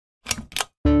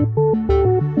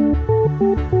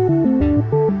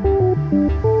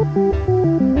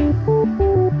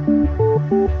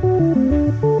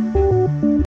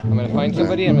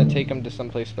take him to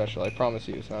someplace special. I promise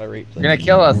you, it's not a rape place. You're gonna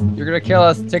kill us. You're gonna kill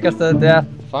us. Take us to death.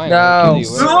 Fine, No. I'll kill you.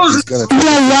 He's gonna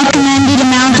recommended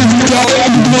amount of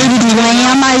dead baby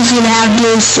lamb I should have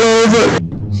your server.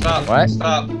 Stop. What?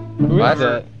 Stop. Who is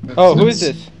that? Oh, who is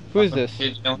this? Who is this?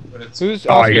 Who's I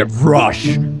Oscar? am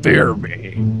Rush. Fear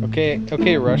me.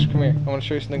 Okay, Rush, come here. I want to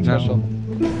show you something No. special.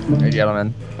 Hey,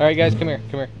 gentlemen. Alright, guys, come here.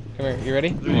 You ready?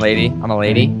 I'm a lady. I'm a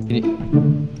lady. Can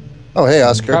you... Oh, hey,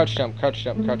 Oscar. Crouch jump.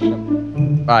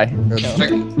 Bye. No.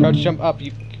 Crouch jump up.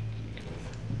 You.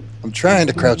 I'm trying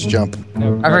to crouch jump.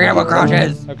 No. I forget what crouch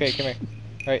is. Okay, come here.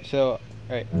 Alright, so.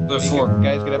 Alright. There's 4.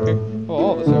 Guys, get up here. Oh,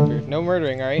 all of us are up here. No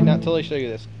murdering, alright? Not till I show you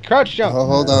this. Crouch jump! Oh,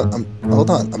 hold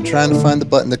on. I'm trying to find the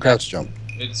button to crouch jump.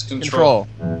 It's control.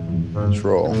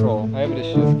 Control. I have it as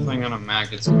shift. Playing on a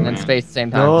Mac, it's And then space same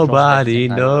time. Nobody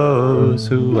knows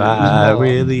who I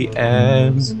really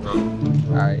am.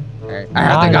 Alright. I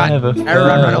have the gun.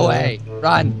 Run away.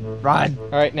 Run.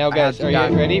 Alright, now guys, are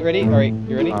you ready? Alright,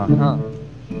 you ready? Uh-huh.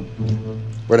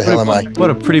 Where the hell am I? What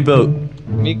a pretty boat.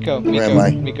 Miko, Where am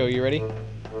I? Miko, you ready?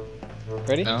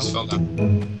 Ready? I just fell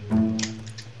down.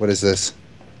 What is this?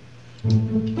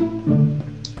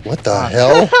 What the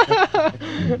hell?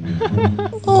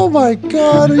 Oh my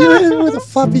god, are you in with a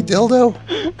floppy dildo?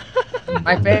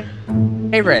 My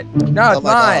favorite. No, Oh it's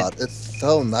my mine. god, it's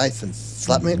so nice and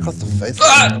slapped me across the face.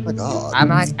 Oh my god. I'm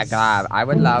like, God, I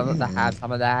would love to have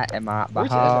some of that in my Where's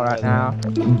butthole Evan? right now.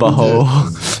 Baho.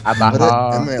 A What it-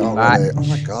 butthole. oh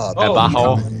my god. Oh,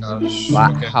 Baho. gosh.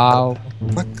 Butthole.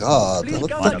 Oh my god.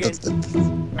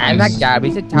 I'm like, God,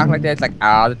 we should talk like this like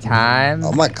all the time.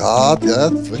 Oh my god, yeah.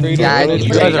 Yeah, You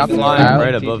You guys are flying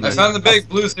right above I me. found the big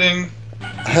blue thing.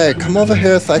 Hey, come over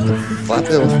here so I can flap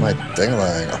it with my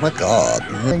dingling. Oh my god.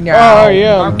 No. I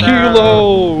am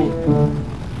Kilo!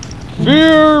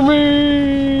 Fear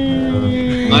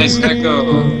me! Nice echo.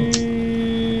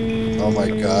 Oh my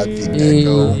god, the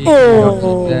echo.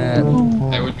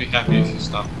 I would be happy if you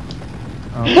stopped.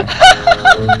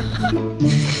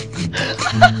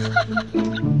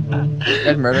 You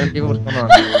guys murdering people? What's going on?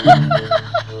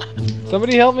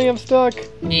 Somebody help me, I'm stuck.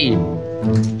 E.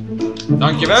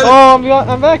 Donkey Valley. Oh,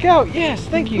 I'm back out. Yes,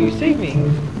 thank you. You saved me.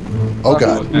 Oh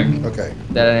god. heck. Okay.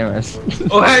 Dead anyways.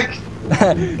 Oh heck!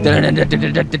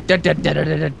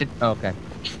 Okay.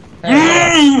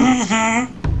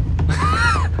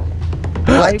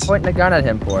 Why are you What? pointing a gun at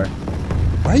him for?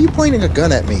 Why are you pointing a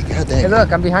gun at me? God Hey dang.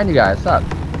 look, I'm behind you guys. What's up?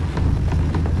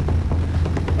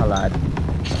 I lied.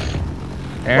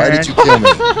 Why did you kill me?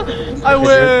 I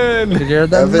win! Because you're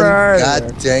the Evan, murderer.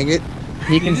 god dang it.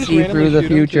 He can just see randomly through the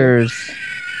shoot him, too? futures.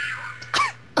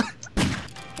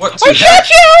 What? I shot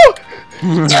you!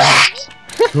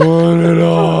 Turn it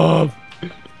off!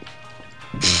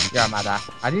 Your mother.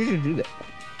 How did you do that?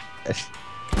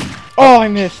 Oh, I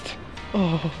missed.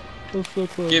 Oh, that was so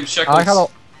close. Give I like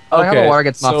shekels. how the water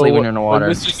gets muffly when you're in the water.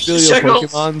 When Mr. Steal Your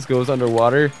Shekels. Pokemons goes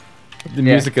underwater, the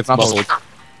Yeah, music gets muffled. muffled.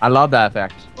 I love that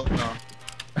effect. Oh, no.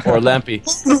 Or Lampy.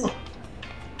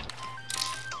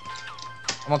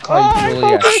 I'm gonna call you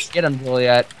Juliet. Get him,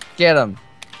 Juliet. Get him.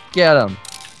 Get him.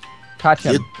 Touch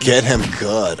him. Get him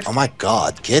good. Oh my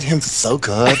god, get him so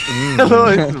good. He's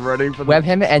running for the... Web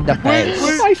him in the face.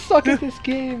 I suck at this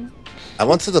game. I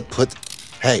wanted to put.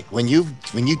 Hey, when you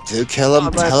do kill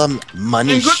him, tell him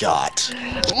money shot.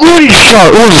 Money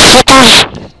shot,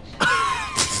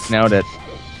 Nailed it.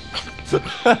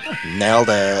 Nailed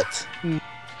it.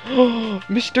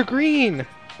 Mr. Green.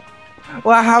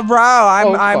 Wow, bro,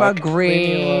 I'm a fuck.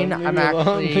 green. Leave me I'm alone,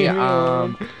 actually leave me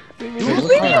alone. Leave me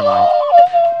Wait, alone.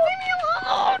 what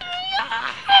color am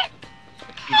I?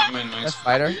 My nice. Pet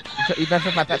spider? You messed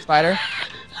with my pet spider?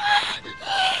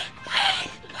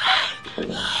 What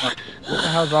the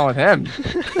hell's wrong with him?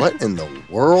 What in the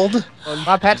world?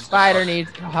 My pet spider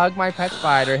needs to hug my pet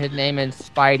spider. His name is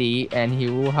Spidey, and he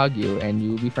will hug you, and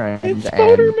you will be friends. It's and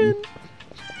Spider-Man.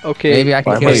 Okay. maybe I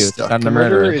can Why am kill I you. stuck? I'm The the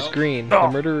murderer murderer. is green. The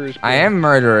murderer is green. I am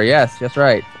murderer. Yes, that's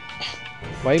right.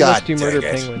 Why God must you murder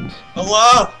dang it. penguins?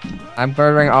 Allah! I'm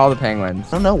murdering all the penguins.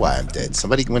 I don't know why I'm dead.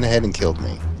 Somebody went ahead and killed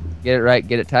me. Get it right.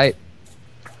 Get it tight.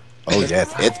 Oh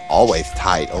yes, it's always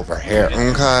tight over here.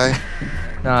 Okay.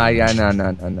 No, no.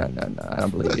 I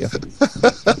don't believe you.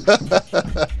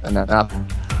 No.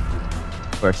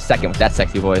 For a second with that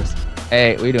sexy voice.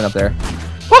 Hey, what are you doing up there?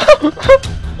 What?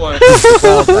 Well,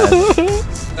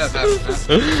 That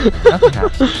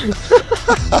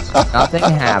happened. nothing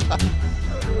happened.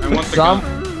 I want the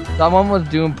gun. Someone was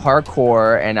doing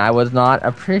parkour, and I was not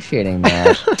appreciating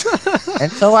that,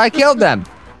 and so I killed them.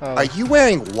 Oh. Are you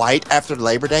wearing white after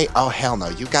Labor Day? Oh hell no,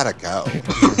 you gotta go.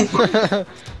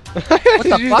 What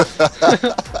the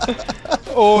fuck?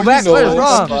 Oh, Go back, you know what is it.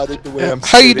 wrong? Spotted the way I'm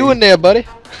How you shooting. doing there, buddy?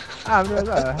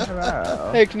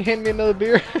 Hello. Hey, can you hand me another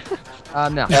beer?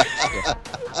 No.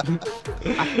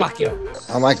 Fuck you.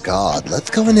 Oh my god, let's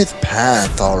go in his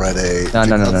path already. No.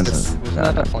 Was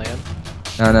not the plan.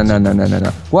 No.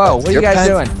 Whoa, what are you Your guys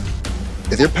pants-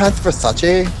 doing? Is your path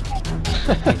Versace?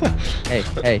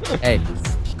 Hey.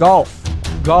 Golf.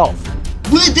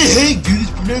 What the heck, dude?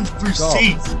 It's pronounced for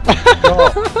safe.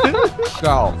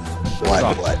 Golf.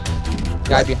 What?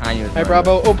 Guy behind you. Is Hey, murderer.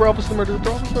 Bravo. Oh, Bravo's the murderer.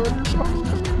 Bravo's the murderer.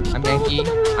 I'm Yankee.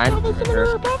 I'm the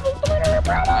murderer.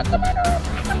 I'm the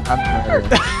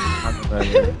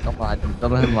murderer. Come on,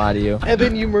 don't let him lie to you.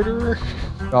 Evan, you murderer.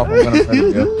 Golf, I'm gonna murder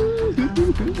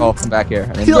you. Golf, come back here.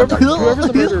 Whoever's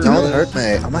the murderer. Don't hurt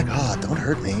me. Oh my god, don't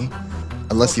hurt me.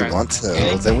 Unless you Okay. want to,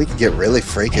 then we can get really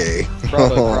freaky.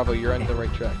 Bravo, you're on the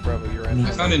right track. Bravo, you're on.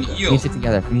 I found an We eel. need to stick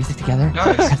together. We need to stick together.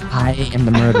 Guys. Because I am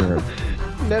the murderer.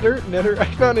 Neder, I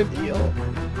found an eel.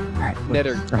 Alright.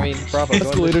 Neder, I mean, Bravo.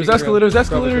 Escalators, go in the secret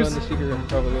escalators. room. Bravo, go in the secret room.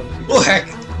 Bravo, go in the secret Oh room. heck!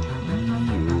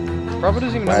 Bravo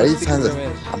doesn't even know Why what are the you secret trying to? room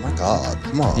is. Oh my god,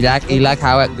 come on. You like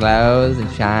how it glows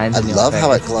and shines I in your love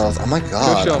how it face? glows. Oh my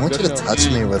god, show I him, want go you to show him. touch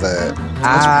me with it.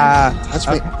 Touch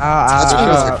me. Touch me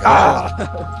with it.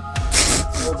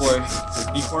 Oh boy.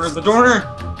 He cornered the door.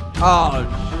 Oh,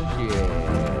 shit.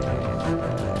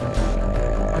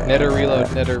 Neder, reload.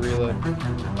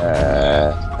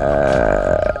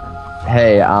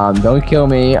 Hey, don't kill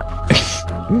me.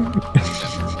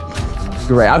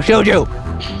 Great, I'll shoot you.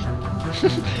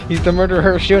 He's the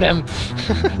murderer. Shoot him.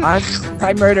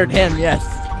 I murdered him, yes.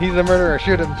 He's the murderer.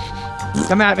 Shoot him.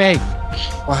 Come at me.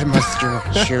 Why must you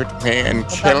shoot me and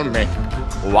kill me?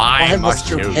 Why must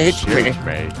you hate me?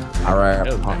 Alright,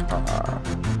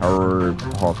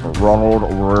 Ronald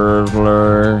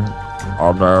Riddler.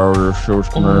 Oh, no, you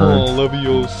shoot me. love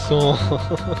you so.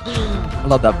 I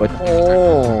love that voice.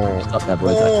 Oh. Love that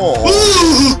voice.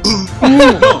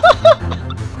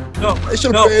 No. I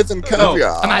should No. bathe in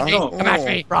caviar. Come at me, No. come at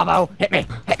me, Bravo. Hit me.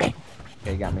 Okay,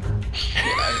 you got me.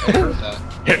 I heard that.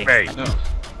 Hit me. No.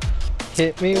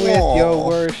 Hit me with your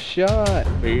worst shot.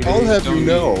 I'll have you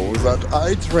know that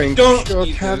I drink Don't your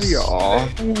eat this. caviar.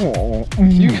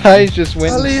 You guys just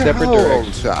went in Tally separate ho,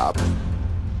 directions. chap.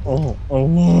 Oh, I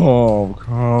love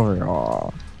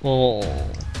caviar. Oh.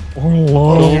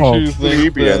 Don't you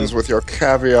think plebeians with your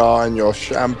caviar and your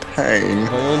champagne. I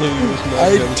only use my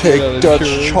I gun to take get a Dutch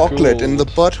turn chocolate gold. in the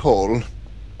butthole.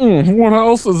 What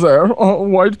else is there?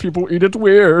 White people eat it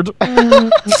weird.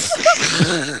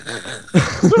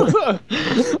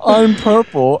 I'm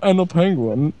purple and a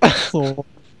penguin, so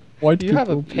white You have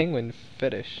a people. penguin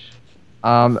fetish.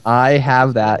 I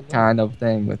have that kind of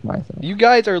thing with myself. You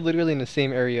guys are literally in the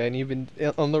same area and you've been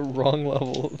on the wrong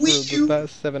level for the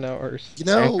past 7 hours.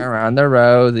 You Hang know, around the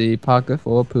rosy, pocket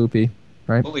full of poopy.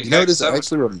 Right? Holy you heck, notice that it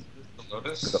was actually the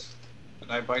lotus? Did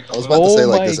I bite the I was lotus? about to say, Oh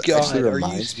like, my this actually God, are you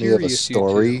reminds me of a serious, you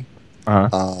story.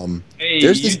 Uh-huh. Hey,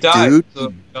 There's you this died, dude so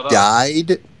who shut up.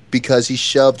 died because he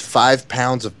shoved 5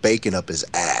 pounds of bacon up his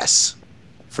ass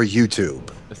for YouTube.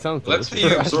 It sounds Let's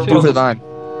delicious. see absorb Two all for the the vine.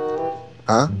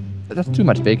 Huh? That's too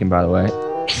much bacon, by the way.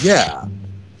 Yeah.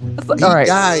 That's like, He all right.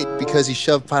 died because he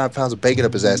shoved 5 pounds of bacon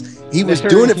up his ass. He was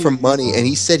doing it for money, and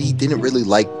he said he didn't really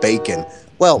like bacon.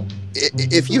 Well,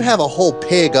 if you have a whole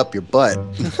pig up your butt,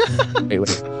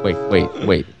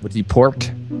 Wait. Was he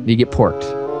porked? Did he get porked?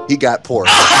 he got pork.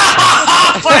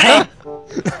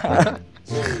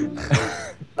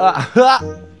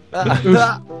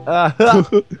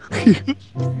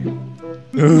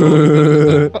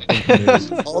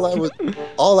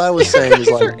 all I was saying is,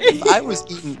 like,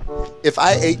 if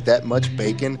I ate that much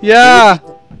bacon, Yeah! it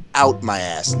would be out my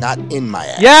ass, not in my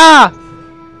ass. Yeah!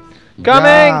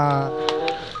 Coming!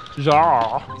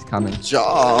 Ja. He's coming.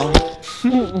 Jaw.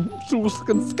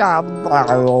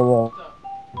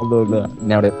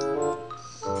 Nailed it.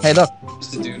 Hey, look.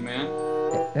 Who's the dude, man?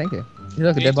 Thank you. You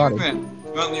look a Hey, dead body. dude, man.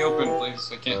 Come out in the open, please.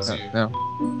 I can't see you. No.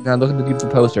 Now look at the beautiful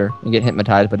poster and get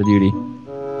hypnotized by the beauty.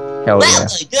 Hell Well, yeah.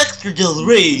 like Dexter Del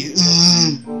Rey.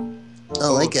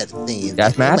 Oh, I got things.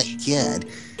 Deathmatch? Oh my god.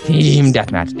 Team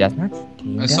deathmatch. Deathmatch?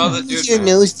 Team I saw deathmatch. the dude, Who man.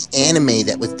 knows the anime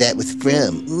that was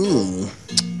from? Ooh.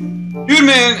 Dude,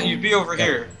 man, you'd be over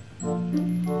here.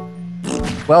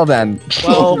 Well then.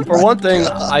 Well, for one thing,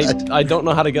 I don't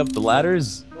know how to get up the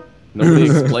ladders. Nobody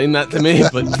explained that to me,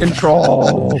 but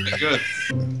Control. Good.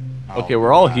 okay,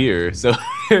 we're all here, so.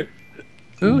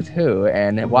 Who's who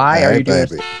and why are Hey, you doing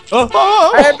baby.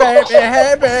 Oh, Hey baby,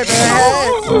 hey baby,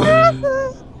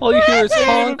 hey. All you hear is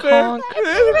honk, honk.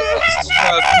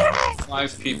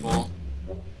 5 people.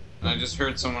 And I just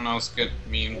heard someone else get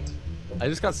memed. I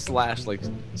just got slashed like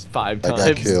 5 I times.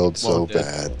 got killed so Well,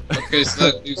 dead. bad. Okay,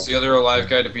 so that leaves the other alive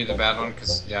guy to be the bad one,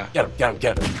 because, yeah. Get him, get him,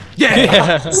 get him.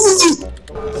 Yeah.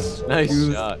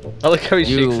 Nice shot. I like how he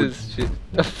shakes You- his shit.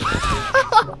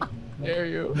 Dare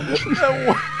you.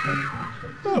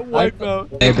 That wipe out.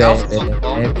 Hey, baby.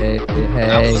 Hey, baby.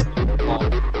 Hey.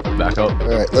 Back up. All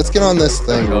right, let's get on this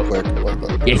thing real quick.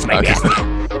 What, Yes, my Okay.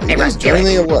 best. you guys join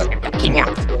me or what? King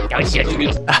out. Don't shoot me.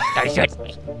 Don't shoot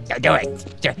me. Don't do it.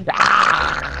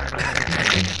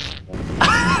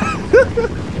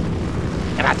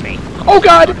 Come after me. Oh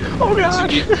god! Oh god!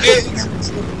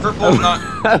 Purple, not.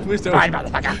 Fine,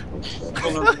 motherfucker.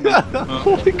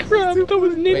 Holy crap! That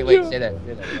was ninja. Wait, say that.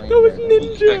 That was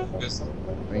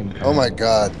ninja. Oh my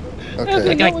god.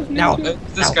 Okay. That was No. ninja.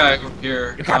 This guy over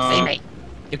here. You can't see me.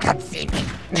 You can't see me.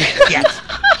 Yes.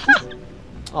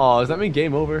 Oh, does that mean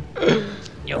game over?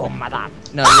 You mother.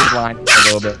 No, you're blind a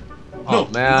little bit. Oh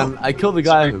man, I killed the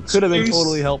guy who could have been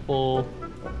totally helpful.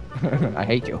 I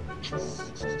hate you.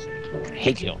 I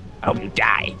hate you. I hope you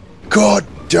die. God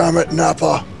damn it,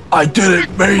 Nappa. I did it,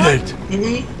 made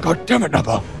it. God damn it,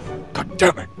 Napa. God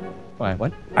damn it. Why,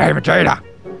 what? I am a traitor.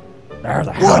 There's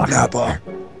a What, Nappa?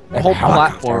 The whole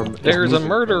platform. There's a is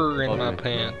murderer in my Okay.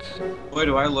 pants. Boy,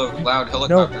 do I love loud No,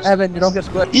 helicopters. Evan, you don't get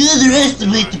split. You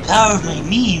underestimate the power of my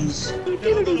memes.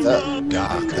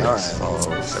 Darkness falls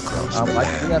across the Like,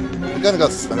 land. yeah, We're gonna go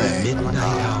swimming.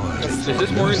 Is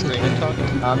this Morgan Freeman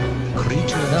talking? no.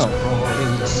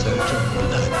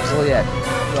 Well, yeah.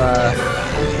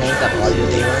 Change that audio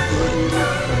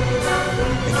there.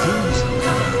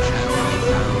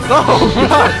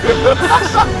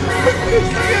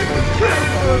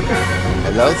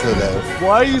 Hello, hello.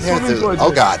 Why are you Here swimming to- towards Oh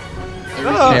me? god.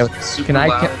 Okay, Super can I?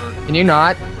 loud. Can you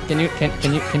not? Can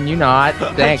you not?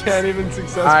 Thanks. I can't even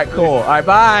successfully. All right, cool. All right,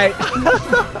 bye.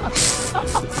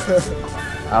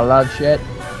 I love shit.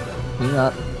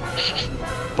 Peanut.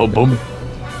 Boom boom.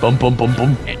 Bum bum bum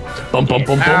bum. Bum bum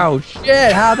bum bum. Oh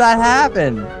shit! How'd that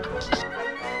happen?